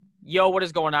Yo, what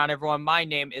is going on, everyone? My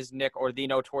name is Nick, or The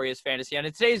Notorious Fantasy, and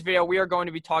in today's video, we are going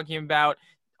to be talking about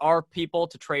our people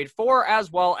to trade for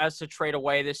as well as to trade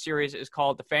away. This series is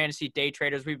called the Fantasy Day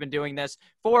Traders. We've been doing this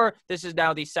this is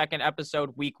now the second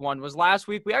episode. Week 1 was last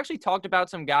week. We actually talked about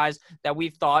some guys that we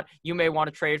thought you may want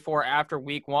to trade for after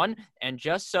week 1, and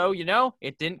just so you know,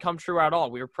 it didn't come true at all.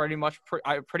 We were pretty much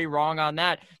pretty wrong on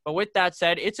that. But with that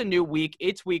said, it's a new week.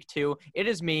 It's week 2. It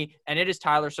is me and it is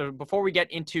Tyler. So before we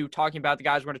get into talking about the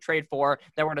guys we're going to trade for,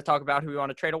 then we're going to talk about who we want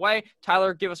to trade away.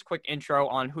 Tyler, give us a quick intro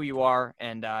on who you are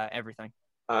and everything.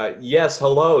 Yes,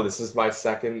 hello. This is my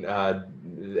second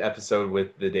episode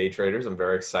with the Day Traders. I'm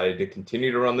very excited to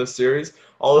continue to run this series,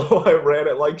 although I ran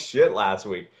it like shit last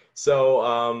week.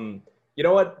 So, you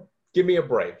know what? Give me a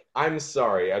break. I'm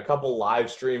sorry. A couple live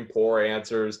stream poor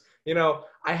answers. You know,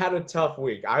 I had a tough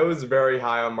week. I was very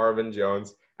high on Marvin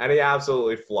Jones, and he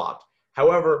absolutely flopped.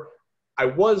 However, I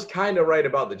was kind of right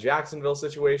about the Jacksonville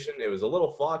situation. It was a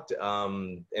little fucked,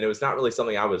 and it was not really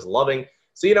something I was loving.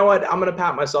 So you know what? I'm going to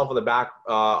pat myself on the back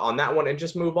on that one and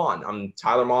just move on. I'm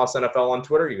Tyler Moss, NFL on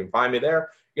Twitter. You can find me there.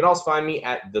 You can also find me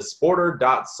at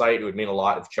thesporter.site. It would mean a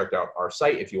lot if you checked out our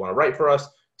site. If you want to write for us,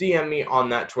 DM me on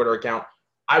that Twitter account.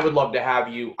 I would love to have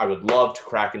you. I would love to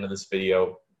crack into this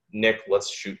video. Nick, let's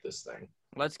shoot this thing.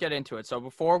 Let's get into it. So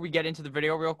before we get into the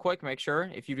video real quick, make sure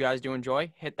if you guys do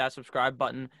enjoy, hit that subscribe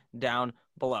button down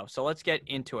below. So let's get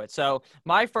into it. So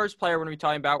my first player we're going to be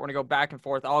talking about, we're going to go back and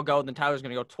forth. I'll go, then Tyler's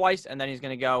going to go twice, and then he's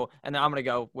going to go, and then I'm going to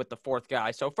go with the fourth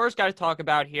guy. So first guy to talk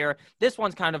about here, this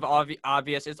one's kind of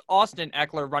obvious. It's Austin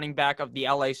Ekeler, running back of the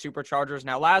LA Superchargers.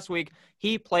 Now last week,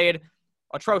 he played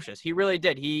atrocious. He really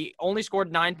did. He only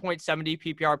scored 9.70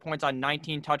 PPR points on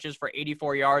 19 touches for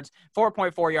 84 yards,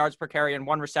 4.4 yards per carry, and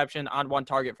 1 reception on 1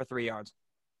 target for 3 yards.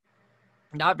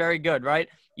 Not very good, right?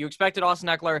 You expected Austin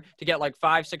Ekeler to get like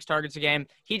 5-6 targets a game.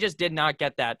 He just did not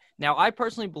get that. Now, I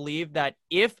personally believe that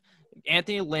if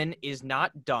Anthony Lynn is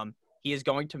not dumb, he is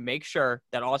going to make sure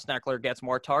that Austin Ekeler gets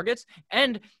more targets.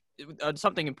 And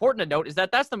something important to note is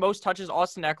that that's the most touches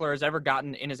Austin Ekeler has ever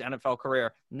gotten in his NFL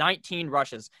career, 19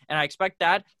 rushes. And I expect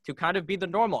that to kind of be the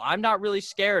normal. I'm not really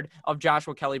scared of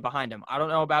Joshua Kelly behind him. I don't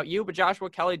know about you, but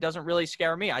Joshua Kelly doesn't really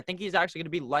scare me. I think he's actually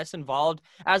going to be less involved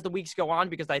as the weeks go on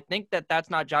because I think that that's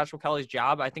not Joshua Kelly's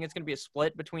job. I think it's going to be a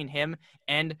split between him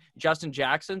and Justin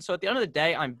Jackson. So at the end of the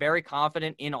day, I'm very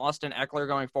confident in Austin Ekeler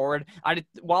going forward.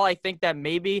 While I think that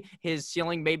maybe his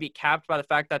ceiling may be capped by the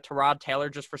fact that Tyrod Taylor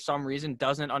just for some reason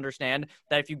doesn't understand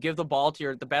that if you give the ball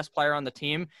to the best player on the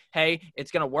team, hey,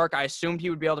 it's going to work. I assumed he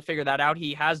would be able to figure that out.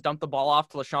 He has dumped the ball off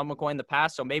to LaShawn McCoy in the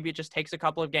past, so maybe it just takes a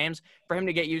couple of games for him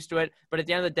to get used to it. But at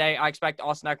the end of the day, I expect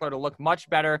Austin Ekeler to look much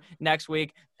better next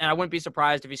week, and I wouldn't be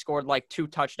surprised if he scored like 2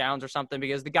 touchdowns or something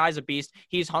because the guy's a beast.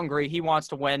 He's hungry. He wants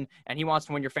to win, and he wants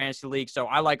to win your fantasy league. So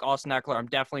I like Austin Ekeler. I'm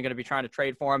definitely going to be trying to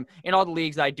trade for him in all the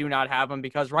leagues that I do not have him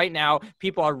because right now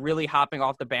people are really hopping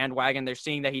off the bandwagon. They're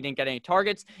seeing that he didn't get any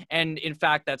targets, and in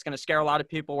fact, that's going to scare a lot of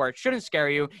people where it shouldn't scare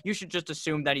you. You should just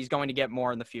assume that he's going to get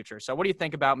more in the future. So what do you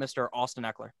think about Mr. Austin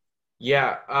Ekeler?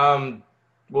 Yeah,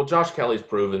 well, Josh Kelly's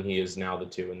proven he is now the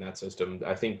 2 in that system.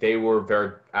 I think they were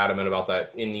very adamant about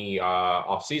that in the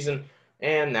offseason,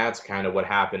 and that's kind of what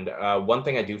happened. One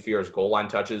thing I do fear is goal line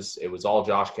touches. It was all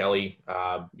Josh Kelly.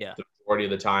 The majority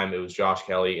of the time, it was Josh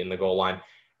Kelly in the goal line.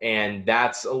 And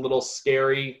that's a little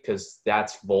scary because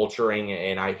that's vulturing,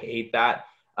 and I hate that.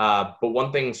 But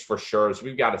one thing's for sure is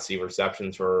we've got to see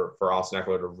receptions for Austin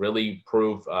Ekeler to really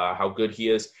prove how good he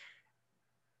is.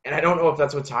 And I don't know if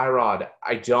that's with Tyrod.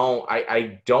 I don't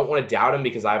want to doubt him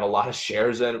because I have a lot of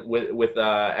shares with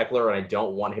Ekeler, and I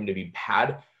don't want him to be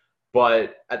bad.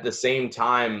 But at the same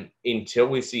time, until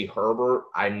we see Herbert,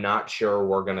 I'm not sure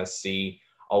we're going to see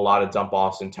a lot of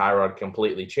dump-offs and Tyrod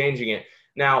completely changing it.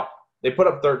 Now, they put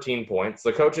up 13 points.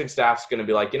 The coaching staff's going to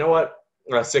be like, you know what?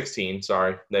 16,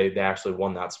 sorry. They actually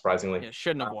won that, surprisingly. Yeah,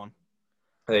 shouldn't have won.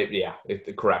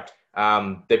 Correct.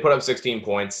 They put up 16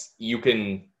 points. You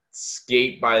can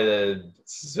skate by the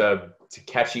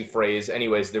Takeshi phrase.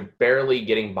 Anyways, they're barely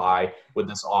getting by with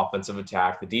this offensive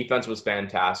attack. The defense was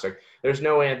fantastic. There's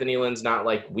no Anthony Lynn's not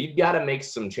like, we've got to make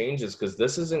some changes because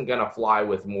this isn't going to fly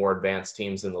with more advanced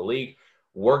teams in the league.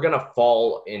 We're going to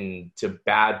fall into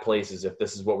bad places if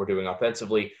this is what we're doing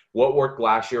offensively. What worked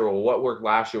last year? Well, what worked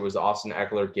last year was Austin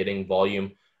Ekeler getting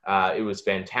volume. It was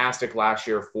fantastic last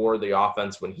year for the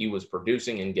offense when he was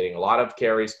producing and getting a lot of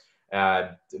carries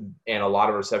and a lot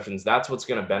of receptions. That's what's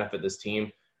going to benefit this team.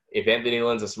 If Anthony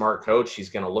Lynn's a smart coach, he's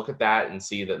going to look at that and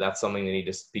see that that's something they need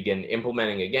to begin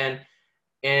implementing again.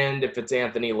 And if it's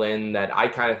Anthony Lynn that I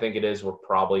kind of think it is, we're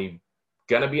probably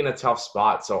going to be in a tough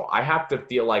spot. So I have to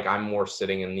feel like I'm more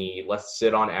sitting in the let's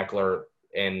sit on Ekeler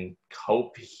and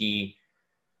hope he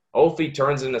hopefully he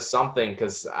turns into something,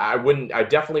 because I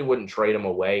definitely wouldn't trade him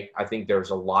away. I think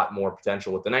there's a lot more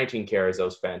potential with the 19 carries. That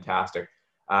was fantastic.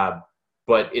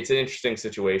 But it's an interesting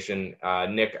situation.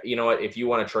 Nick, you know what? If you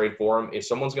want to trade for him, if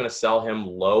someone's going to sell him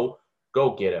low,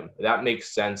 go get him. That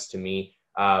makes sense to me.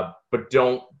 But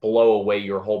don't blow away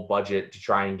your whole budget to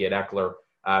try and get Eckler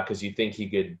because you think he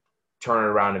could turn it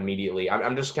around immediately.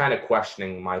 I'm just kind of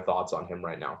questioning my thoughts on him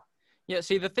right now. Yeah,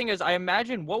 see, the thing is, I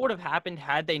imagine what would have happened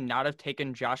had they not have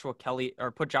taken Joshua Kelly or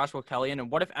put Joshua Kelly in,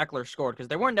 and what if Eckler scored? Because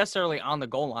they weren't necessarily on the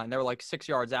goal line. They were like 6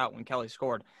 yards out when Kelly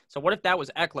scored. So what if that was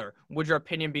Eckler? Would your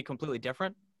opinion be completely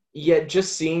different? Yeah,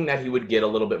 just seeing that he would get a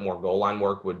little bit more goal line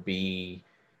work would be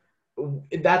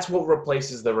that's what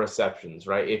replaces the receptions,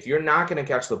 right? If you're not going to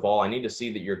catch the ball, I need to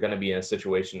see that you're going to be in a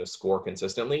situation to score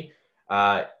consistently.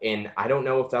 And I don't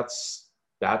know if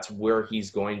that's where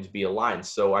he's going to be aligned.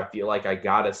 So I feel like I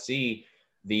got to see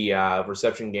the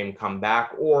reception game come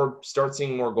back or start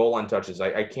seeing more goal line touches.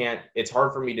 I can't. It's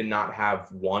hard for me to not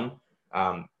have one.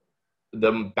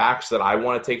 The backs that I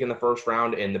want to take in the first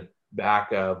round in the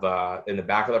back of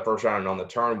the first round and on the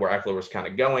turn where Eckler was kind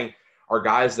of going are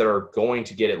guys that are going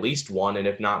to get at least one, and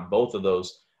if not both of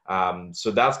those.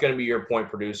 So that's going to be your point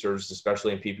producers,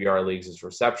 especially in PPR leagues, is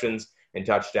receptions and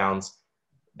touchdowns.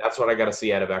 That's what I got to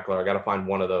see out of Eckler. I got to find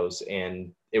one of those,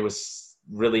 and it was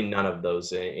really none of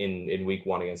those in week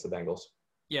one against the Bengals.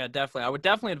 Yeah, definitely. I would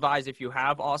definitely advise if you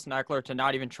have Austin Eckler to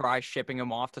not even try shipping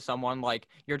him off to someone. Like,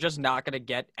 you're just not going to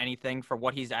get anything for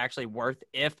what he's actually worth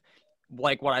if,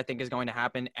 like, what I think is going to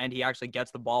happen and he actually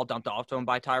gets the ball dumped off to him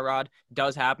by Tyrod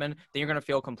does happen, then you're going to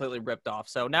feel completely ripped off.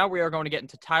 So now we are going to get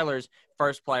into Tyler's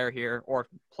first player here, or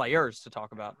players to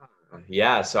talk about.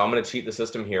 Yeah, so I'm going to cheat the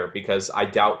system here because I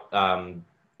doubt,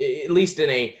 at least in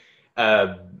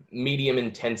a medium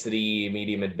intensity,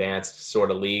 medium advanced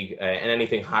sort of league, and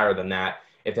anything higher than that,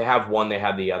 if they have one, they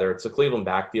have the other. It's the Cleveland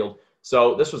backfield.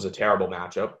 So this was a terrible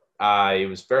matchup. It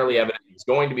was fairly evident it was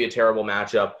going to be a terrible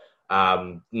matchup.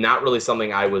 Not really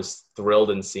something I was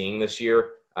thrilled in seeing this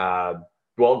year.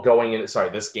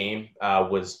 This game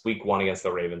was week one against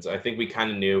the Ravens. I think we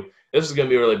kind of knew this was going to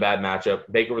be a really bad matchup.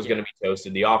 Baker was going to be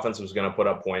toasted. The offense was going to put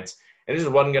up points, and it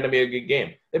just wasn't going to be a good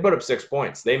game. They put up 6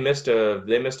 points. They missed a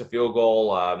field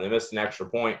goal. They missed an extra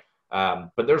point.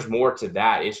 But there's more to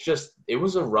that. It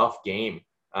was a rough game,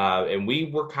 and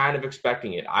we were kind of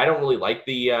expecting it. I don't really like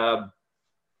the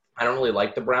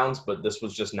Browns, but this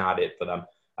was just not it for them.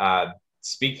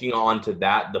 Speaking on to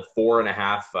that, the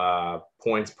 4.5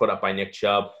 points put up by Nick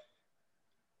Chubb,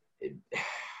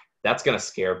 that's going to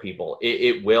scare people.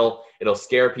 It will. It'll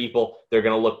scare people. They're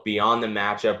going to look beyond the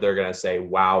matchup. They're going to say,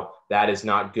 wow, that is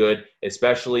not good,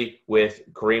 especially with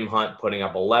Kareem Hunt putting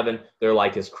up 11. They're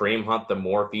like, is Kareem Hunt the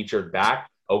more featured back?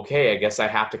 Okay, I guess I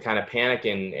have to kind of panic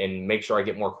and make sure I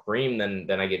get more Kareem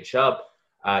than I get Chubb.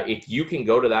 If you can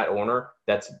go to that owner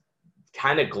that's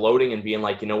kind of gloating and being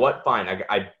like, you know what, fine,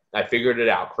 I figured it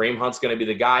out. Kareem Hunt's going to be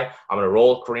the guy. I'm going to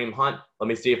roll Kareem Hunt. Let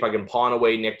me see if I can pawn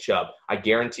away Nick Chubb. I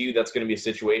guarantee you that's going to be a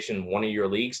situation in one of your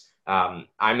leagues. I'm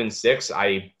in 6.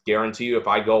 I guarantee you if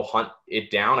I go hunt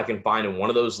it down, I can find in one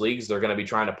of those leagues they're going to be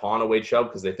trying to pawn away Chubb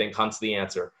because they think Hunt's the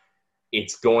answer.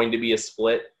 It's going to be a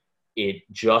split. It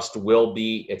just will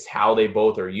be. It's how they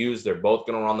both are used. They're both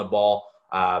going to run the ball.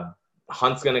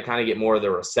 Hunt's going to kind of get more of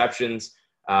the receptions.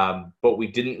 But we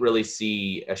didn't really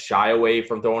see a shy away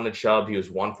from throwing to Chubb. He was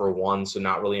 1 for 1, so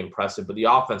not really impressive. But the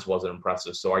offense wasn't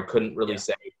impressive, so I couldn't really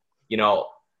say,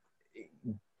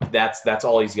 that's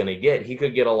all he's going to get. He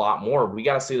could get a lot more. We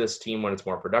got to see this team when it's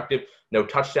more productive. No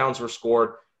touchdowns were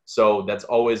scored, so that's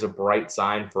always a bright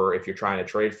sign for if you're trying to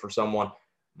trade for someone.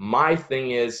 My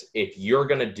thing is, if you're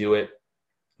going to do it,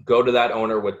 go to that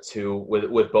owner with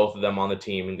both of them on the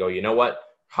team and go, you know what?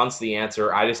 Hunt's the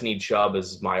answer. I just need Chubb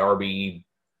as my RB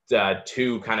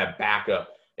 2 kind of backup.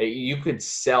 You could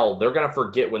sell. They're going to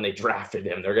forget when they drafted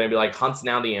him. They're going to be like, Hunt's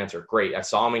now the answer. Great. I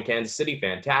saw him in Kansas City.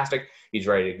 Fantastic. He's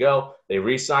ready to go. They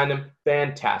re-signed him.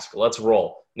 Fantastic. Let's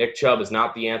roll. Nick Chubb is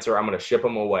not the answer. I'm going to ship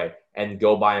him away and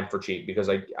go buy him for cheap because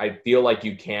I feel like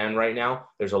you can right now.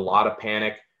 There's a lot of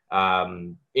panic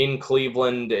in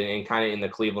Cleveland and kind of in the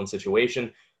Cleveland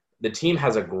situation. The team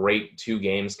has a great 2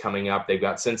 games coming up. They've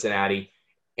got Cincinnati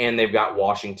and they've got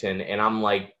Washington. And I'm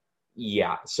like,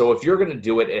 yeah. So if you're going to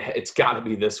do it, it's got to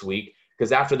be this week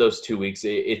because after those 2 weeks,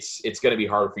 it's going to be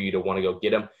hard for you to want to go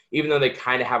get them, even though they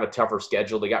kind of have a tougher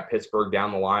schedule. They got Pittsburgh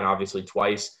down the line, obviously,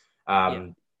 twice.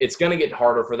 It's going to get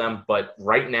harder for them. But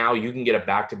right now, you can get a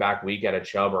back-to-back week at a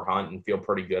Chubb or Hunt and feel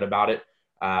pretty good about it.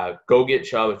 Go get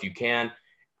Chubb if you can.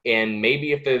 And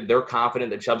maybe if they're confident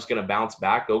that Chubb's going to bounce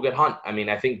back, go get Hunt. I mean,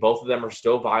 I think both of them are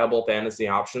still viable fantasy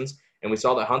options. And we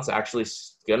saw that Hunt's actually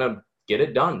going to get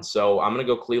it done. So I'm going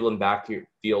to go Cleveland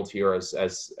backfield here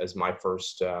as my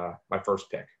first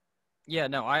pick. Yeah,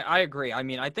 no, I agree. I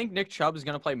mean, I think Nick Chubb is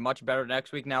going to play much better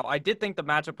next week. Now, I did think the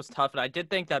matchup was tough, and I did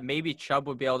think that maybe Chubb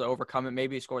would be able to overcome it.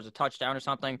 Maybe he scores a touchdown or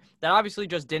something. That obviously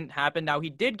just didn't happen. Now, he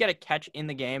did get a catch in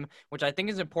the game, which I think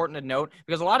is important to note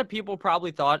because a lot of people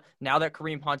probably thought now that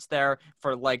Kareem Hunt's there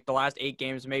for like the last 8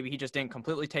 games, maybe he just didn't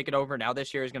completely take it over. Now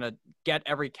this year he's going to get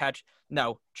every catch.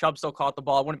 No, Chubb still caught the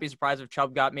ball. I wouldn't be surprised if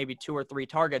Chubb got maybe 2 or 3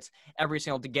 targets every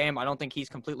single game. I don't think he's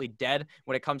completely dead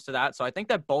when it comes to that. So I think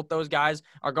that both those guys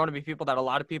are going to be people that a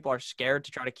lot of people are scared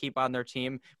to try to keep on their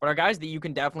team, but are guys that you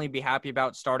can definitely be happy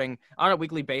about starting on a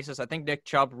weekly basis. I think Nick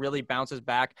Chubb really bounces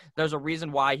back. There's a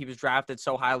reason why he was drafted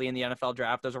so highly in the NFL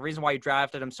draft. There's a reason why you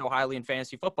drafted him so highly in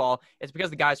fantasy football. It's because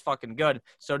the guy's fucking good.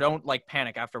 So don't like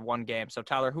panic after one game. So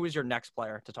Tyler, who is your next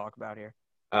player to talk about here?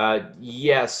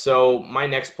 Yeah, so my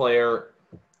next player,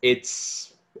 it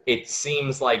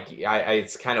seems like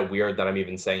it's kind of weird that I'm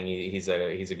even saying he's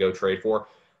a go trade for,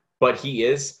 but he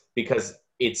is because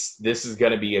this is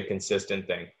going to be a consistent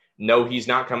thing. No, he's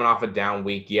not coming off a down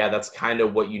week. Yeah, that's kind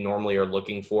of what you normally are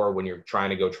looking for when you're trying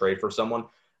to go trade for someone.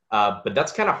 But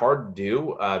that's kind of hard to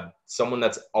do. Someone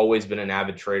that's always been an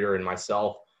avid trader and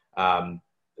myself,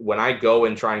 when I go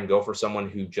and try and go for someone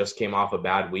who just came off a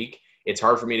bad week, it's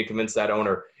hard for me to convince that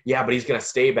owner, yeah, but he's going to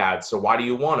stay bad. So why do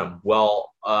you want him?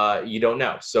 Well, you don't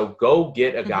know. So go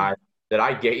get a guy that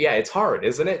I get. Yeah, it's hard,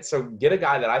 isn't it? So get a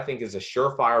guy that I think is a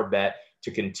surefire bet to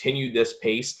continue this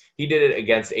pace. He did it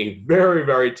against a very,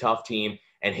 very tough team.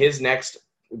 And his next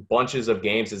bunches of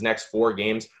games, his next 4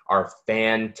 games are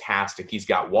fantastic. He's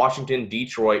got Washington,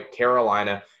 Detroit,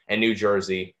 Carolina, and New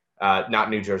Jersey.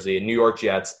 Not New Jersey, New York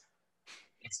Jets.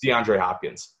 It's DeAndre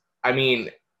Hopkins. I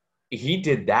mean, he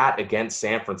did that against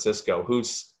San Francisco,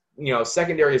 whose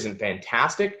secondary isn't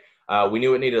fantastic. We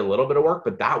knew it needed a little bit of work,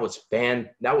 but that was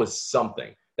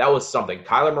something. That was something.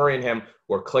 Kyler Murray and him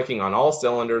were clicking on all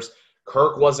cylinders.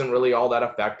 Kirk wasn't really all that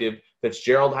effective.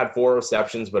 Fitzgerald had 4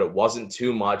 receptions, but it wasn't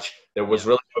too much. There was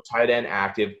really no tight end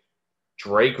active.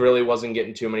 Drake really wasn't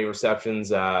getting too many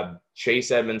receptions.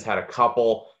 Chase Edmonds had a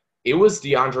couple. It was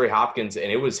DeAndre Hopkins,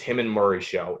 and it was him and Murray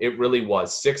show. It really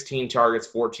was. 16 targets,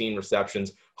 14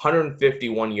 receptions,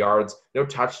 151 yards, no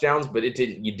touchdowns, but you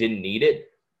didn't need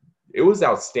it. It was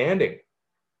outstanding.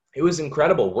 It was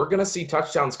incredible. We're going to see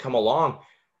touchdowns come along.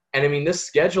 And, I mean, this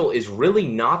schedule is really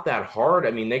not that hard.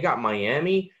 I mean, they got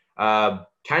Miami kind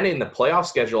of in the playoff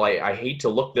schedule. I hate to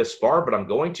look this far, but I'm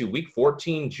going to. Week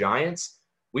 14, Giants.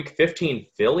 Week 15,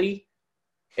 Philly.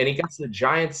 And he got the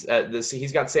Giants.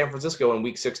 He's got San Francisco in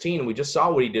Week 16, and we just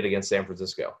saw what he did against San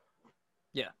Francisco.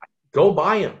 Yeah. Go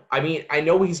buy him. I mean, I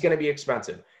know he's going to be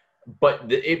expensive, but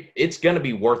it's going to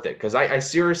be worth it because I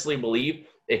seriously believe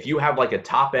if you have like a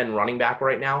top-end running back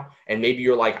right now, and maybe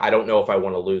you're like, I don't know if I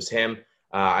want to lose him.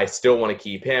 I still want to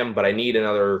keep him, but I need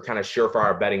another kind of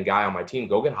surefire betting guy on my team.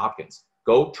 Go get Hopkins.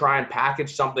 Go try and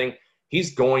package something.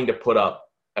 He's going to put up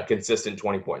a consistent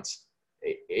 20 points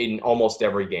in almost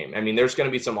every game. I mean, there's going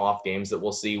to be some off games that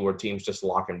we'll see where teams just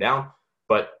lock him down,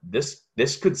 but this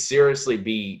could seriously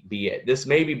be it. This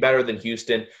may be better than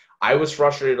Houston. I was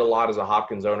frustrated a lot as a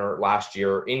Hopkins owner last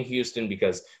year in Houston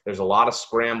because there's a lot of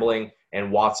scrambling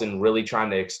and Watson really trying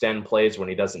to extend plays when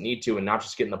he doesn't need to and not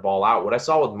just getting the ball out. What I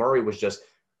saw with Murray was just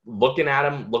looking at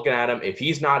him. If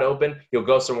he's not open, he'll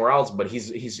go somewhere else, but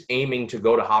he's aiming to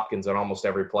go to Hopkins on almost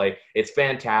every play. It's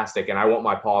fantastic, and I want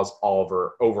my paws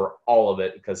over all of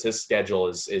it because his schedule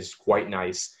is quite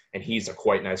nice, and he's a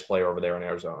quite nice player over there in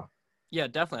Arizona. Yeah,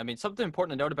 definitely. I mean, something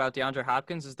important to note about DeAndre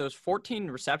Hopkins is those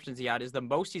 14 receptions he had is the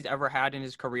most he's ever had in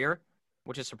his career,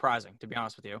 which is surprising, to be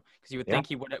honest with you, because you would think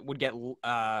he would get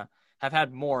have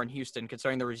had more in Houston,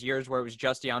 considering there was years where it was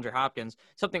just DeAndre Hopkins.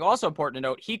 Something also important to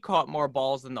note, he caught more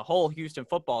balls than the whole Houston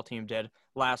football team did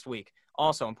last week.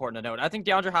 Also important to note. I think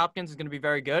DeAndre Hopkins is going to be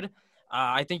very good.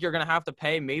 I think you're going to have to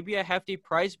pay maybe a hefty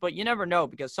price, but you never know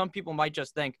because some people might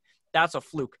just think that's a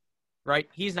fluke. Right?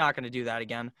 He's not going to do that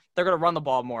again. They're going to run the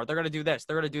ball more. They're going to do this.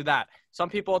 They're going to do that. Some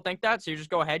people think that, so you just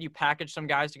go ahead, you package some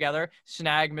guys together,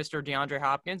 snag Mr. DeAndre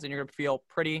Hopkins, and you're going to feel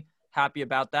pretty happy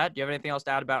about that. Do you have anything else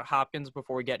to add about Hopkins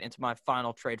before we get into my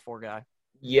final trade for guy?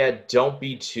 Yeah, don't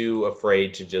be too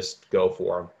afraid to just go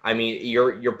for him. I mean,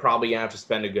 you're probably going to have to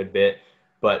spend a good bit,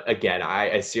 but again,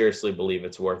 I seriously believe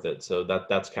it's worth it. So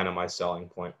that's kind of my selling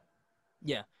point.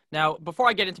 Yeah. Now, before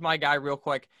I get into my guy real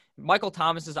quick, Michael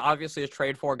Thomas is obviously a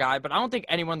trade for guy, but I don't think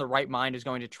anyone in the right mind is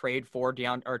going to trade for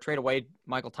trade away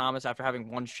Michael Thomas after having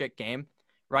one shit game,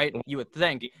 right? You would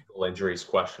think. Injury is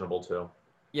questionable too.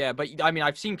 Yeah, but I mean,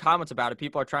 I've seen comments about it.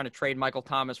 People are trying to trade Michael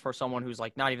Thomas for someone who's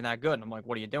like not even that good. And I'm like,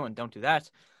 what are you doing? Don't do that.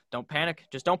 don't panic.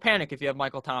 Just don't panic if you have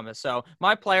Michael Thomas. So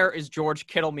my player is George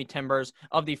Kittle, me Timbers,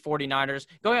 of the 49ers,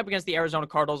 going up against the Arizona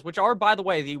Cardinals, which are, by the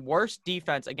way, the worst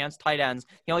defense against tight ends.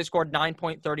 He only scored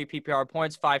 9.30 PPR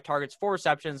points, 5 targets, 4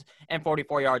 receptions, and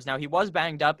 44 yards. Now, he was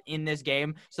banged up in this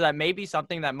game, so that may be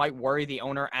something that might worry the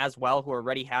owner as well, who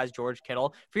already has George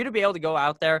Kittle. For you to be able to go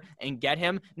out there and get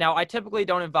him. Now, I typically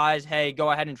don't advise, hey,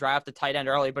 go ahead and draft the tight end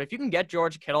early, but if you can get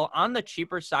George Kittle on the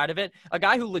cheaper side of it, a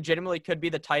guy who legitimately could be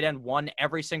the tight end one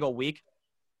every single week,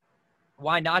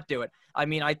 why not do it? I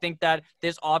mean, I think that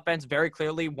this offense very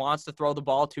clearly wants to throw the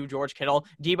ball to George Kittle.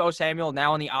 Deebo Samuel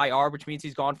now on the IR, which means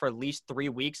he's gone for at least 3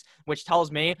 weeks, which tells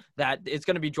me that it's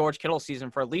going to be George Kittle season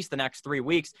for at least the next 3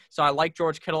 weeks. So I like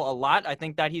George Kittle a lot. I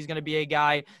think that he's going to be a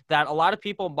guy that a lot of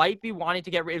people might be wanting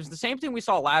to get rid of. It was the same thing we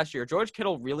saw last year. George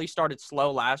Kittle really started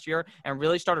slow last year and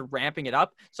really started ramping it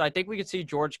up. So I think we could see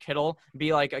George Kittle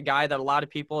be like a guy that a lot of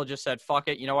people just said, fuck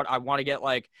it, you know what, I want to get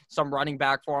like some running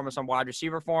back for him or some wide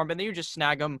receiver for him, and then you just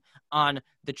snag him on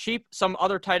the cheap. Some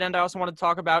other tight end I also want to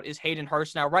talk about is Hayden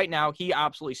Hurst. Now, right now, he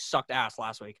absolutely sucked ass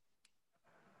last week.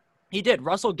 He did.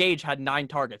 Russell Gage had 9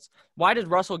 targets. Why did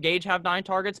Russell Gage have 9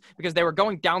 targets? Because they were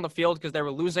going down the field because they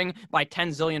were losing by 10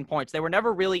 zillion points. They were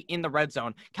never really in the red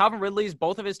zone. Calvin Ridley's,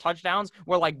 both of his touchdowns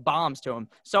were like bombs to him.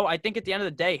 So I think at the end of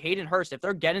the day, Hayden Hurst, if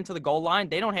they're getting to the goal line,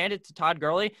 they don't hand it to Todd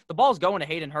Gurley. The ball's going to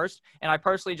Hayden Hurst. And I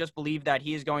personally just believe that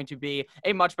he is going to be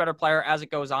a much better player as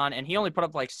it goes on. And he only put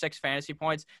up like 6 fantasy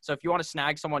points. So if you want to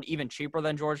snag someone even cheaper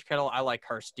than George Kittle, I like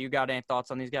Hurst. Do you got any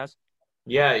thoughts on these guys?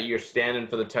 Yeah, you're standing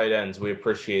for the tight ends. We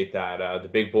appreciate that. The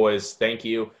big boys, thank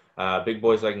you. Big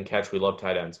boys I can catch. We love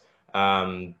tight ends.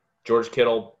 George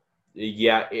Kittle,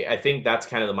 yeah, I think that's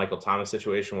kind of the Michael Thomas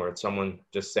situation where it's someone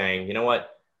just saying, you know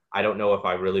what, I don't know if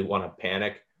I really want to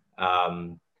panic.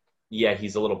 Yeah,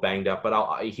 he's a little banged up,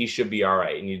 but he should be all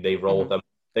right. And they roll with him.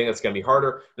 I think that's going to be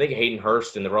harder. I think Hayden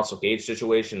Hurst in the Russell Gage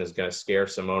situation is going to scare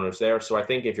some owners there. So I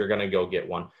think if you're going to go get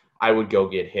one, I would go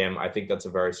get him. I think that's a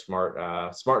very smart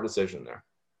decision there.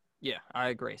 Yeah, I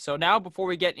agree. So now before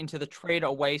we get into the trade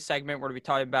away segment, we're going to be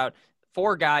talking about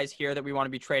 4 guys here that we want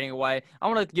to be trading away. I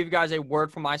want to give you guys a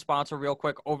word from my sponsor real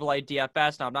quick, Overlay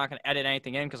DFS. Now, I'm not going to edit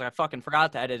anything in because I fucking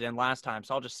forgot to edit in last time,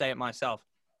 so I'll just say it myself.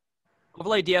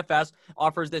 Overlay DFS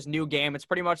offers this new game. It's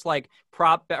pretty much like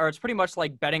it's pretty much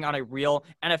like betting on a real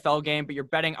NFL game, but you're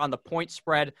betting on the point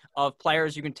spread of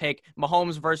players. You can take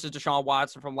Mahomes versus Deshaun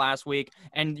Watson from last week,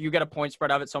 and you get a point spread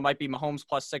of it. So it might be Mahomes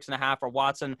plus 6.5 or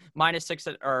Watson minus 6,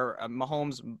 or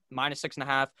Mahomes minus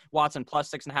 6.5, Watson plus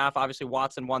 6.5. Obviously,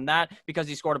 Watson won that because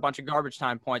he scored a bunch of garbage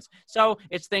time points. So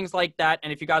it's things like that.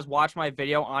 And if you guys watch my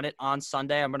video on it on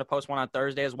Sunday, I'm going to post one on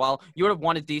Thursday as well. You would have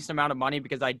won a decent amount of money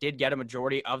because I did get a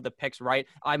majority of the picks right.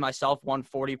 I myself won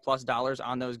 $40+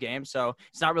 on those games. So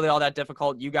it's not really all that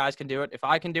difficult. You guys can do it. If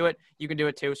I can do it, you can do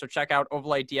it too. So check out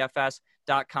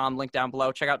overlaydfs.com, link down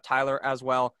below. Check out Tyler as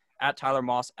well at Tyler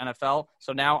Moss NFL.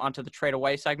 So now onto the trade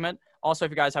away segment. Also,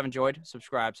 if you guys have enjoyed,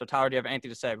 subscribe. So Tyler, do you have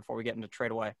anything to say before we get into trade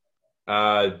away?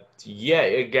 Yeah,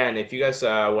 again, if you guys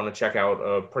want to check out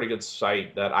a pretty good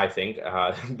site that I think,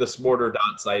 the Smarter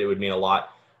site, it would mean a lot.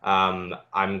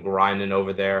 I'm grinding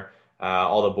over there.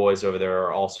 All the boys over there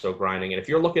are also grinding. And if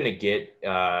you're looking to get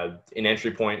an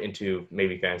entry point into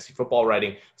maybe fantasy football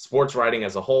writing, sports writing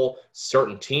as a whole,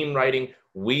 certain team writing,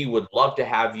 we would love to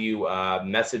have you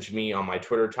message me on my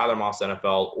Twitter, Tyler Moss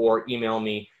NFL, or email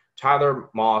me,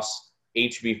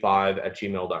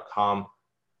 tylermosshb5@gmail.com.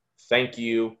 Thank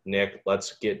you, Nick.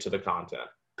 Let's get to the content.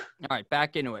 All right,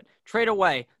 back into it. Trade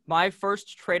away. My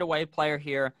first trade away player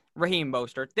here, Raheem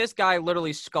Mostert. This guy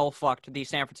literally skull-fucked the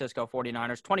San Francisco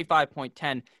 49ers.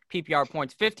 25.10 PPR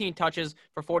points, 15 touches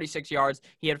for 46 yards.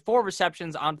 He had 4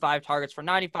 receptions on 5 targets for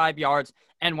 95 yards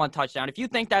and 1 touchdown. If you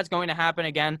think that's going to happen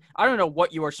again, I don't know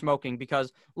what you are smoking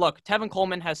because, look, Tevin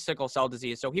Coleman has sickle cell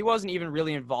disease, so he wasn't even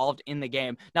really involved in the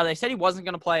game. Now, they said he wasn't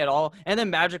going to play at all, and then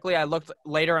magically I looked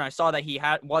later and I saw that he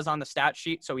was on the stat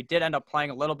sheet, so he did end up playing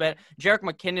a little bit. Jerick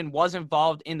McKinnon was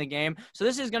involved in the game, so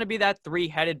this is going to be that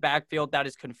 3-headed backfield that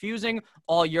is confusing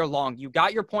all year long. You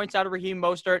got your points out of Raheem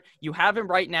Mostert. You have him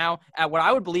right now at what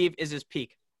I would believe is his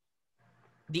peak.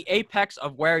 The apex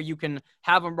of where you can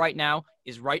have him right now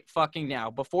is right fucking now.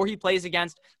 Before he plays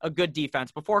against a good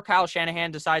defense, before Kyle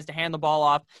Shanahan decides to hand the ball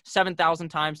off 7,000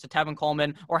 times to Tevin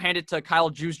Coleman or hand it to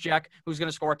Kyle Juszczyk, who's going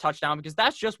to score a touchdown, because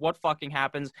that's just what fucking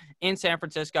happens in San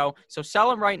Francisco. So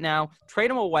sell him right now,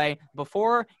 trade him away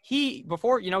before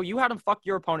you had him fuck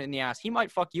your opponent in the ass. He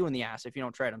might fuck you in the ass if you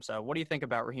don't trade him. So what do you think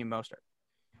about Raheem Mostert?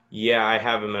 Yeah, I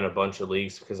have him in a bunch of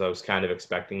leagues because I was kind of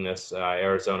expecting this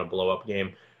Arizona blow-up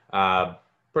game.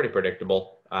 Pretty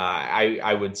predictable.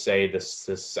 I would say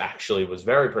this actually was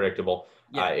very predictable.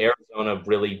 Yeah. Arizona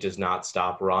really does not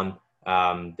stop run.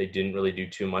 They didn't really do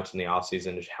too much in the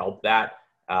offseason to help that.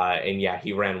 And yeah,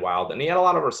 he ran wild, and he had a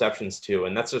lot of receptions too.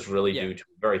 And that's just really Yeah. due to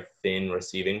a very thin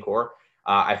receiving core.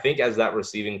 I think as that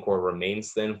receiving core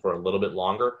remains thin for a little bit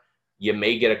longer, you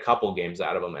may get a couple games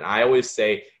out of him. And I always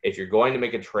say, if you're going to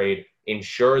make a trade,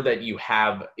 ensure that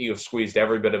you've squeezed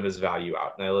every bit of his value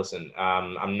out. Now, listen,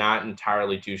 I'm not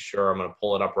entirely too sure. I'm going to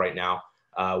pull it up right now.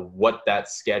 What that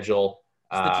schedule.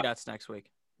 It's the Jets next week.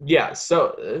 Yeah,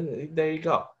 so there you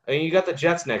go. I mean, you got the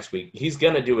Jets next week. He's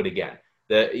gonna do it again.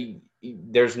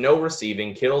 There's no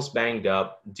receiving. Kittle's banged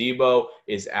up. Debo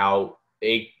is out.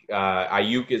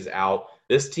 Ayuk is out.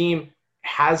 This team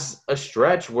has a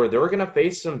stretch where they're gonna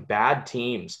face some bad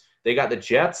teams. They got the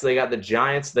Jets. They got the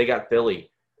Giants. They got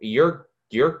Philly. You're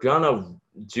gonna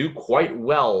do quite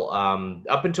well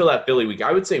up until that Philly week.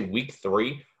 I would say week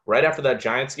 3, right after that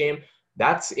Giants game.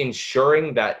 That's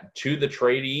ensuring that to the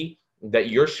tradee that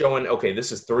you're showing, okay,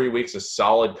 this is 3 weeks of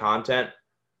solid content.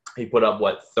 He put up,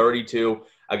 32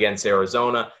 against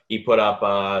Arizona. He put up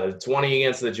 20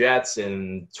 against the Jets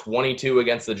and 22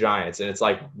 against the Giants. And it's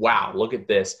like, wow, look at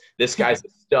this. This guy's a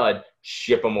stud.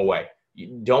 Ship him away.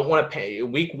 You don't want to pay.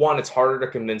 Week 1, it's harder to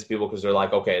convince people because they're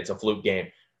like, okay, it's a fluke game.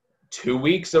 2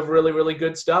 weeks of really, really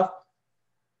good stuff,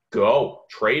 go.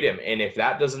 Trade him. And if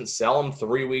that doesn't sell him,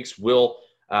 3 weeks will –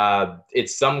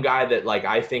 it's some guy that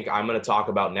I think I'm going to talk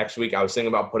about next week. I was thinking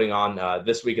about putting on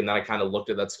this week, and then I kind of looked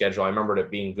at that schedule. I remembered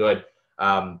it being good.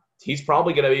 He's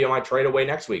probably going to be on my trade away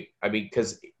next week. I mean,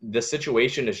 because the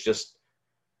situation is just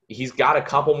he's got a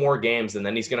couple more games, and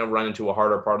then he's going to run into a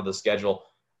harder part of the schedule.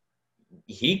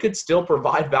 He could still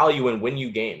provide value and win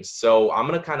you games. So I'm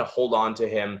going to kind of hold on to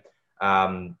him.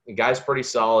 The guy's pretty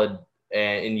solid,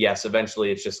 and yes, eventually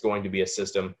it's just going to be a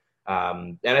system.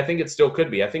 And I think it still could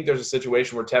be. I think there's a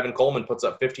situation where Tevin Coleman puts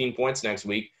up 15 points next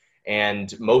week and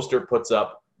Mostert puts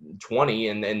up 20,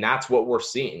 and that's what we're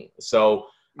seeing. So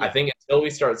I think until we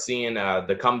start seeing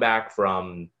the comeback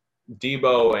from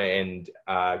Debo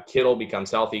and Kittle becomes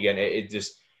healthy again,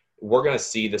 we're going to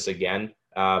see this again.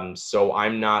 So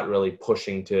I'm not really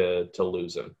pushing to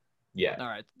lose him. Yeah. All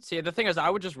right. See, the thing is, I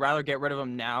would just rather get rid of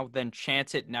him now than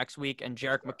chance it next week and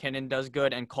Jerick McKinnon does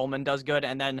good and Coleman does good,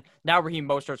 and then now Raheem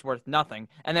Mostert's worth nothing.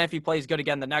 And then if he plays good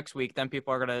again the next week, then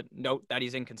people are going to note that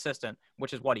he's inconsistent,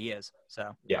 which is what he is.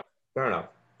 So yeah, fair enough.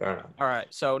 All right.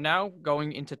 So now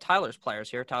going into Tyler's players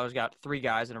here. Tyler's got 3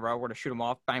 guys in a row. We're going to shoot them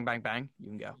off. Bang, bang, bang. You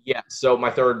can go. Yeah. So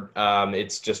my third,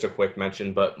 it's just a quick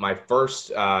mention, but my first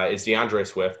is DeAndre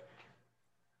Swift.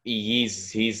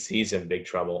 He's in big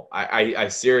trouble. I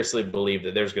seriously believe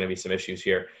that there's going to be some issues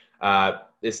here.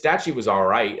 His stat sheet was all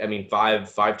right. I mean,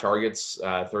 five targets,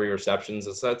 3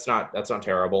 receptions. That's not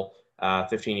terrible.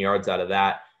 15 yards out of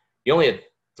that. He only had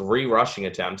 3 rushing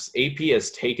attempts. AP has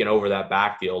taken over that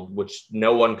backfield, which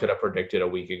no one could have predicted a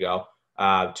week ago,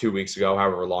 2 weeks ago,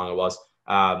 however long it was.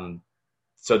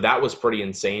 So that was pretty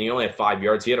insane. He only had 5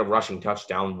 yards. He had a rushing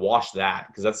touchdown. Wash that,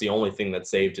 because that's the only thing that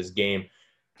saved his game.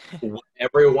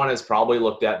 Everyone has probably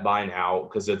looked at by now,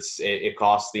 because it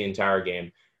costs the entire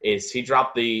game, is he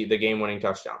dropped the game-winning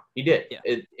touchdown. He did.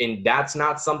 Yeah. And that's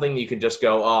not something you can just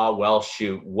go, oh, well,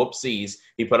 shoot, whoopsies.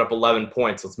 He put up 11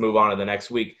 points. Let's move on to the next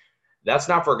week. That's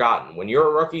not forgotten. When you're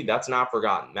a rookie, that's not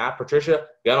forgotten. Matt Patricia,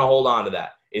 going to hold on to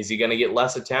that. Is he going to get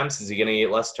less attempts? Is he going to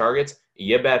get less targets?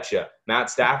 You betcha.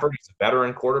 Matt Stafford, he's a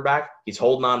veteran quarterback. He's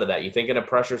holding on to that. You think in a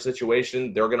pressure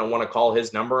situation, they're going to want to call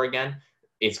his number again?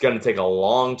 It's going to take a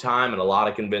long time and a lot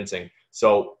of convincing.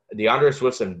 So DeAndre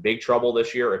Swift's in big trouble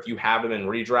this year. If you have him in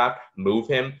redraft, move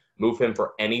him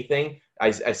for anything. I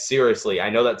seriously,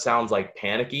 I know that sounds like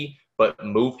panicky, but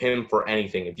move him for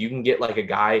anything. If you can get like a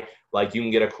guy, like you can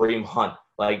get a Kareem Hunt,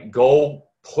 like go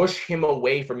push him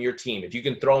away from your team. If you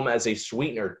can throw him as a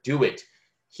sweetener, do it.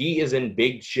 He is in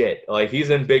big shit. Like, he's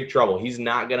in big trouble. He's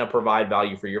not going to provide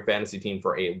value for your fantasy team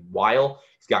for a while.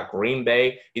 He's got Green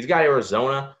Bay. He's got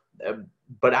Arizona.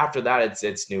 But after that,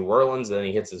 it's New Orleans, and then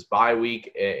he hits his bye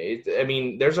week. I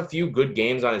mean, there's a few good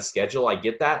games on his schedule. I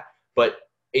get that, but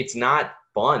it's not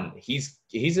fun. He's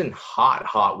in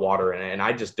hot water, and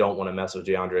I just don't want to mess with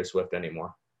DeAndre Swift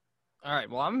anymore. All right.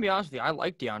 Well, I'm going to be honest with you. I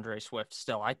like DeAndre Swift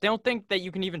still. I don't think that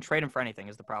you can even trade him for anything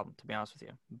is the problem, to be honest with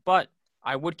you. But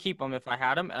I would keep him if I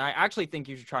had him, and I actually think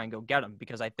you should try and go get him,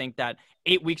 because I think that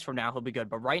 8 weeks from now he'll be good.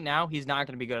 But right now, he's not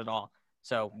going to be good at all.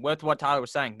 So with what Tyler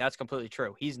was saying, that's completely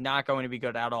true. He's not going to be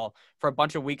good at all for a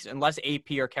bunch of weeks unless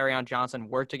AP or Kerryon Johnson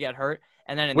were to get hurt.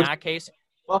 And then in that case,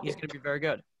 he's going to be very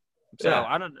good. So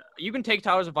yeah. You can take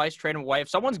Tyler's advice, trade him away. If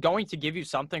someone's going to give you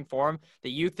something for him that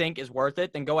you think is worth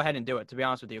it, then go ahead and do it, to be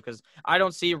honest with you, because I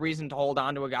don't see a reason to hold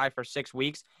on to a guy for 6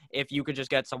 weeks if you could just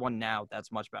get someone now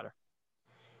that's much better.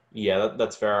 Yeah,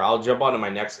 that's fair. I'll jump on to my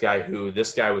next guy,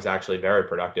 this guy was actually very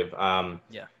productive.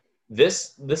 Yeah.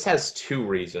 This has two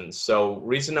reasons. So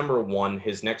reason number one,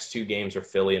 his next two games are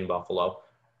Philly and Buffalo.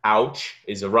 Ouch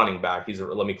is a running back.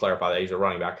 Let me clarify that he's a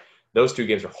running back. Those two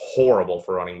games are horrible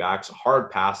for running backs.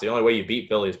 Hard pass. The only way you beat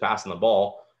Philly is passing the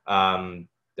ball. I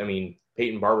mean,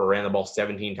 Peyton Barber ran the ball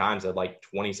 17 times at like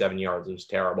 27 yards. It was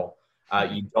terrible.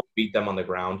 You don't beat them on the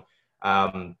ground.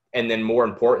 And then more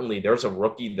importantly, there's a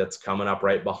rookie that's coming up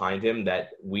right behind him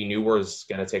that we knew was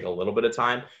going to take a little bit of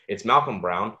time. It's Malcolm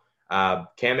Brown.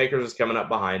 Cam Akers is coming up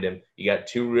behind him. You got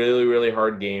two really, really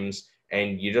hard games,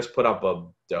 and you just put up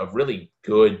a really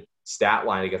good stat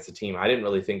line against the team I didn't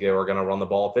really think they were going to run the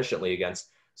ball efficiently against.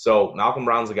 So Malcolm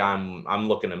Brown's a guy I'm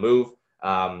looking to move.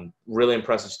 Really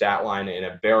impressive stat line and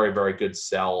a very, very good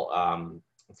sell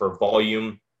for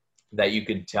volume that you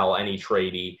could tell any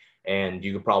tradie, and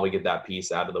you could probably get that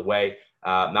piece out of the way.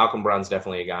 Malcolm Brown's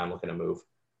definitely a guy I'm looking to move.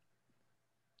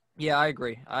 Yeah, I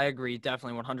agree. I agree.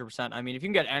 Definitely 100%. I mean, if you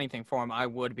can get anything for him, I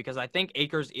would, because I think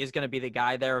Akers is going to be the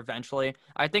guy there eventually.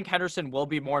 I think Henderson will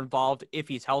be more involved if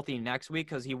he's healthy next week,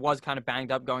 because he was kind of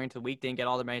banged up going into the week, didn't get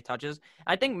all the many touches.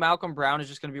 I think Malcolm Brown is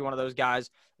just going to be one of those guys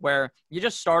where you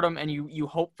just start him and you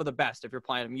hope for the best if you're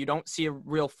playing him. You don't see a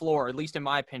real floor, at least in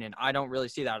my opinion. I don't really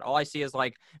see that. All I see is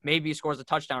like maybe he scores a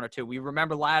touchdown or two. We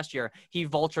remember last year, he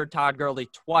vultured Todd Gurley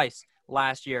twice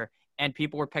last year, and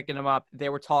people were picking him up. They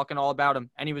were talking all about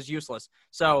him, and he was useless.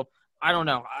 So I don't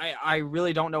know. I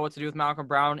really don't know what to do with Malcolm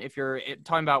Brown. If you're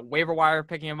talking about waiver wire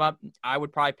picking him up, I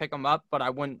would probably pick him up, but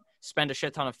I wouldn't spend a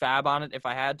shit ton of fab on it if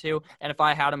I had to. And if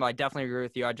I had him, I definitely agree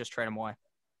with you. I'd just trade him away.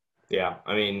 Yeah,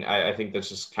 I mean, I think that's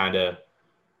just kind of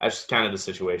the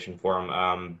situation for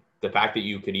him. The fact that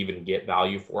you could even get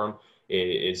value for him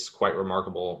is quite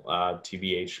remarkable,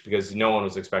 TBH, because no one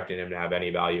was expecting him to have any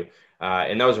value.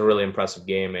 And that was a really impressive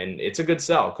game. And it's a good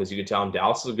sell because you could tell him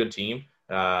Dallas is a good team,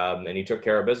 and he took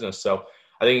care of business. So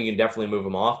I think you can definitely move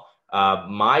him off.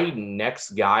 My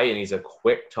next guy, and he's a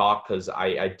quick talk because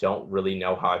I don't really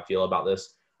know how I feel about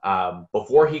this.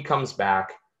 Before he comes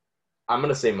back, I'm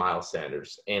going to say Miles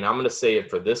Sanders. And I'm going to say it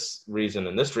for this reason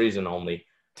and this reason only.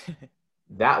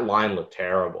 That line looked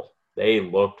terrible. They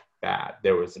looked bad.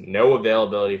 There was no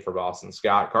availability for Boston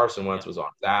Scott. Carson Wentz was on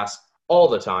his ass all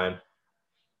the time.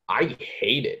 I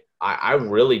hate it. I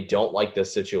really don't like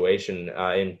this situation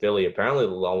in Philly. Apparently,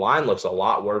 the line looks a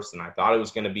lot worse than I thought it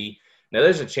was going to be. Now,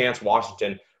 there's a chance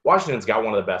Washington's got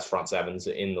one of the best front sevens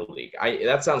in the league.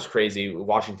 That sounds crazy,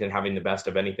 Washington having the best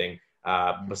of anything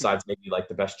besides maybe like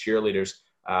the best cheerleaders.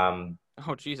 Oh,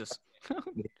 Jesus.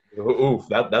 Oof,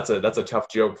 that's a tough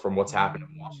joke from what's happened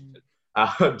in Washington.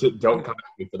 Don't come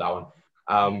at me for that one.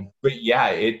 But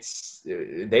yeah,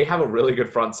 they have a really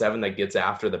good front seven that gets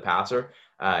after the passer.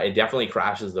 It definitely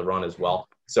crashes the run as well.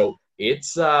 So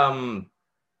it's I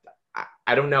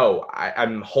don't know.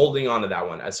 I'm holding on to that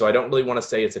one. So I don't really want to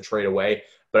say it's a trade away,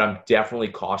 but I'm definitely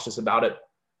cautious about it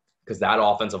because that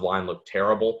offensive line looked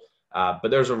terrible. But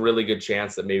there's a really good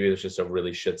chance that maybe it's just a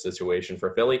really shit situation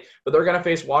for Philly. But they're going to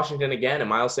face Washington again, and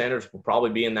Miles Sanders will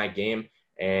probably be in that game,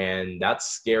 and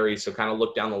that's scary. So kind of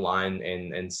look down the line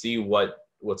and see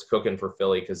what's cooking for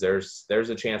Philly because there's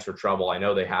a chance for trouble. I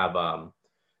know they have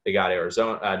they got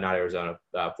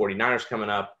 49ers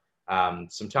coming up,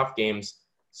 some tough games.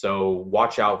 So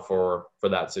watch out for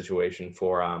that situation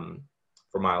for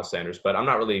Miles Sanders. But I'm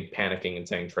not really panicking and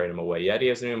saying trade him away yet. He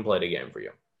hasn't even played a game for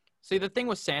you. See, the thing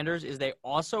with Sanders is they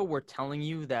also were telling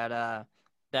you that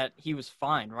that he was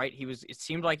fine, right? It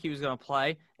seemed like he was going to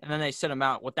play, and then they sit him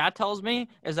out. What that tells me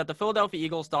is that the Philadelphia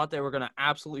Eagles thought they were going to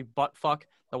absolutely butt fuck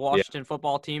the Washington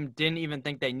football team, didn't even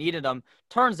think they needed him.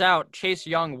 Turns out Chase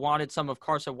Young wanted some of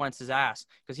Carson Wentz's ass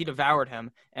because he devoured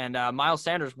him, and Miles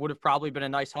Sanders would have probably been a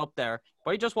nice help there,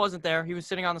 but he just wasn't there. He was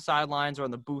sitting on the sidelines or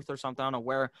in the booth or something. I don't know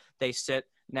where they sit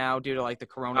now due to like the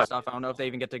corona stuff. I don't know if they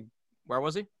even get to – where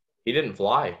was he? He didn't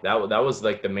fly. That was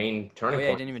like the main turning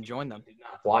point. He didn't even join them. He did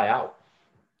not fly out.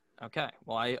 Okay.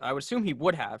 Well, I would assume he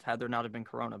would have had there not have been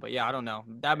corona. But, yeah, I don't know.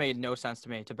 That made no sense to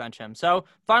me to bench him. So,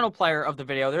 final player of the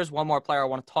video. There's one more player I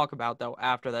want to talk about, though,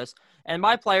 after this. And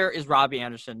my player is Robbie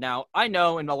Anderson. Now, I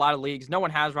know in a lot of leagues, no one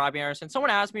has Robbie Anderson.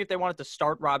 Someone asked me if they wanted to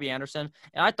start Robbie Anderson,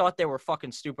 and I thought they were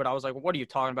fucking stupid. I was like, well, what are you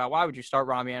talking about? Why would you start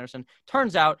Robbie Anderson?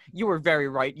 Turns out you were very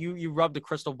right. You rubbed the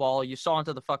crystal ball. You saw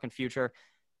into the fucking future.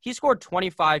 He scored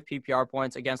 25 PPR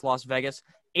points against Las Vegas,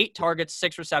 8 targets,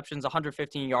 6 receptions,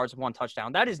 115 yards, 1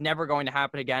 touchdown. That is never going to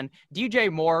happen again.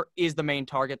 DJ Moore is the main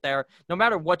target there. No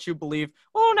matter what you believe,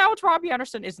 oh, now it's Robbie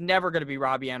Anderson. It's never going to be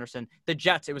Robbie Anderson. The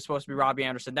Jets, it was supposed to be Robbie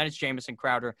Anderson. Then it's Jamison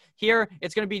Crowder. Here,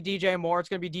 it's going to be DJ Moore. It's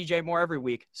going to be DJ Moore every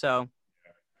week. So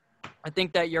I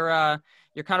think that you're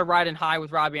you're kind of riding high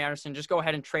with Robbie Anderson, just go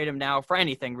ahead and trade him now for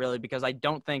anything, really, because I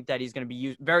don't think that he's going to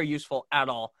be very useful at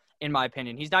all, in my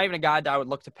opinion. He's not even a guy that I would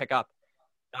look to pick up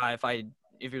if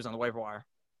he was on the waiver wire.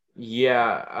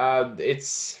 Yeah,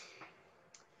 it's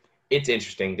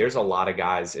interesting. There's a lot of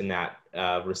guys in that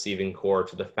receiving core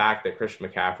to the fact that Christian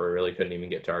McCaffrey really couldn't even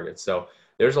get targets. So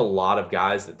there's a lot of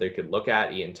guys that they could look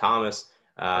at. Ian Thomas,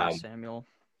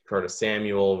 Curtis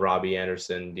Samuel, Robbie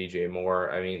Anderson, DJ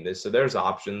Moore. I mean, so there's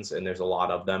options, and there's a lot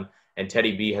of them. And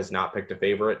Teddy B has not picked a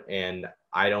favorite, and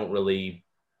I don't really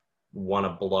want to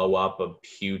blow up a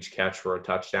huge catch for a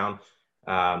touchdown.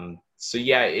 So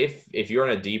yeah, if you're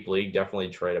in a deep league, definitely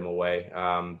trade him away.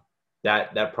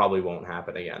 That probably won't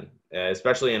happen again,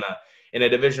 especially in a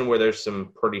division where there's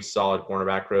some pretty solid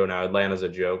cornerback crew. Now Atlanta's a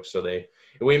joke, so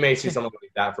we may see something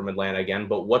like that from Atlanta again.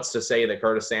 But what's to say that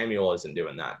Curtis Samuel isn't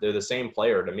doing that? They're the same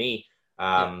player to me.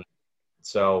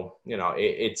 So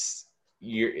it's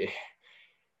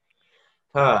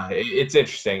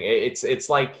interesting. It's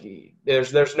like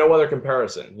there's no other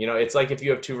comparison. It's like if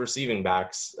you have two receiving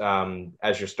backs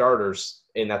as your starters,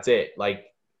 and that's it. Like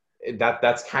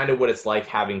that's kind of what it's like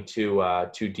having two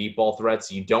deep ball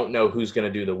threats. You don't know who's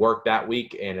going to do the work that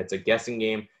week, and it's a guessing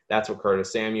game. That's what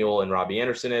Curtis Samuel and Robbie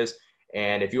Anderson is.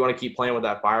 And if you want to keep playing with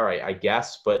that fire, I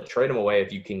guess, but trade them away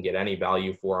if you can get any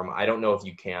value for them. I don't know if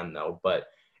you can, though, but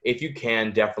if you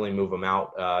can, definitely move them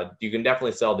out. You can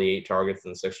definitely sell the 8 targets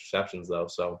and 6 receptions, though,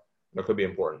 so that could be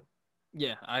important.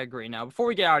 Yeah, I agree. Now, before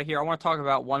we get out of here, I want to talk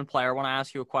about one player. I want to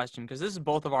ask you a question because this is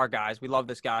both of our guys. We love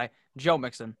this guy, Joe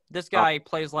Mixon. This guy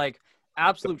plays like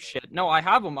absolute shit. No, I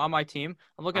have him on my team.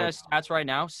 I'm looking at his stats right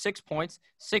now. 6 points,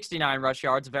 69 rush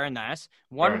yards. Very nice.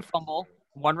 1 fumble,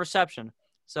 1 reception.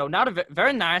 So not a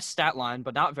very nice stat line,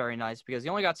 but not very nice because he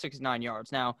only got 69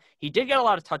 yards. Now, he did get a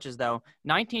lot of touches, though.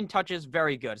 19 touches,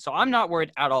 very good. So I'm not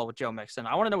worried at all with Joe Mixon.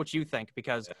 I want to know what you think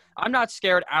because I'm not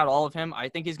scared at all of him. I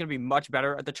think he's going to be much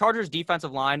better. The Chargers'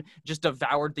 defensive line just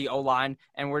devoured the O-line,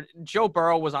 and where Joe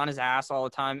Burrow was on his ass all the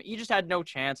time. He just had no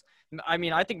chance. I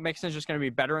mean, I think Mixon's just going to be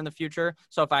better in the future.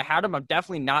 So if I had him, I'm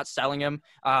definitely not selling him.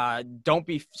 Don't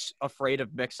be afraid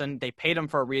of Mixon. They paid him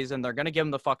for a reason. They're going to give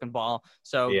him the fucking ball.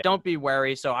 So don't be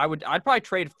wary. So I'd probably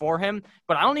trade for him,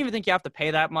 but I don't even think you have to pay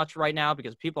that much right now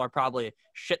because people are probably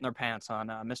shitting their pants on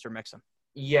Mr. Mixon.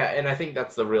 Yeah, and I think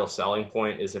that's the real selling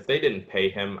point is if they didn't pay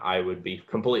him, I would be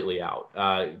completely out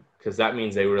because that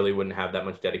means they really wouldn't have that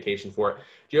much dedication for it.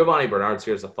 Giovanni Bernard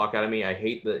scares the fuck out of me. I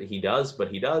hate that he does, but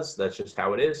he does. That's just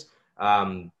how it is.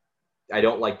 I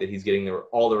don't like that he's getting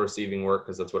all the receiving work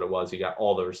because that's what it was. He got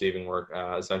all the receiving work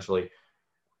essentially.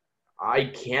 I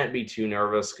can't be too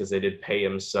nervous because they did pay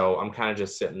him, so I'm kind of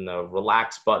just sitting the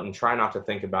relax button, try not to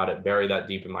think about it, bury that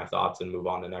deep in my thoughts, and move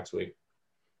on to next week.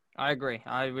 I agree.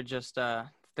 I would just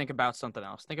think about something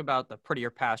else. Think about the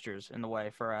prettier pastures in the way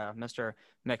for Mr.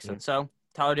 Mixon. So,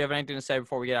 Tyler, do you have anything to say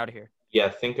before we get out of here? Yeah,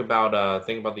 think about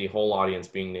the whole audience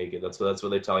being naked. That's what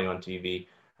they tell you on TV.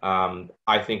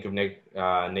 I think of Nick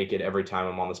naked every time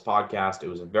I'm on this podcast. It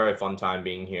was a very fun time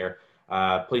being here.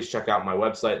 Please check out my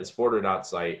website,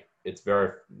 thesporter.site. It's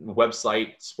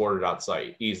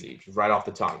sporter.site. Easy, just right off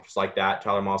the tongue, just like that.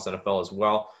 Tyler Moss NFL as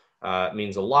well. It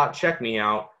means a lot. Check me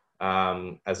out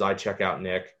as I check out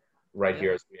Nick right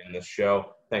here as we end this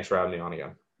show. Thanks for having me on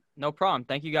again. No problem.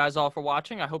 Thank you guys all for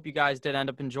watching. I hope you guys did end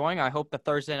up enjoying. I hope the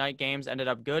Thursday night games ended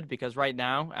up good because right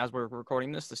now, as we're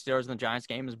recording this, the Steelers and the Giants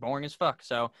game is boring as fuck.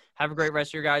 So have a great rest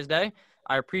of your guys' day.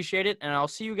 I appreciate it, and I'll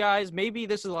see you guys. Maybe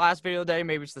this is the last video of the day.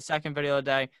 Maybe it's the second video of the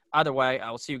day. Either way,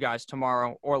 I will see you guys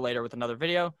tomorrow or later with another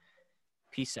video.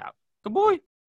 Peace out. Good boy.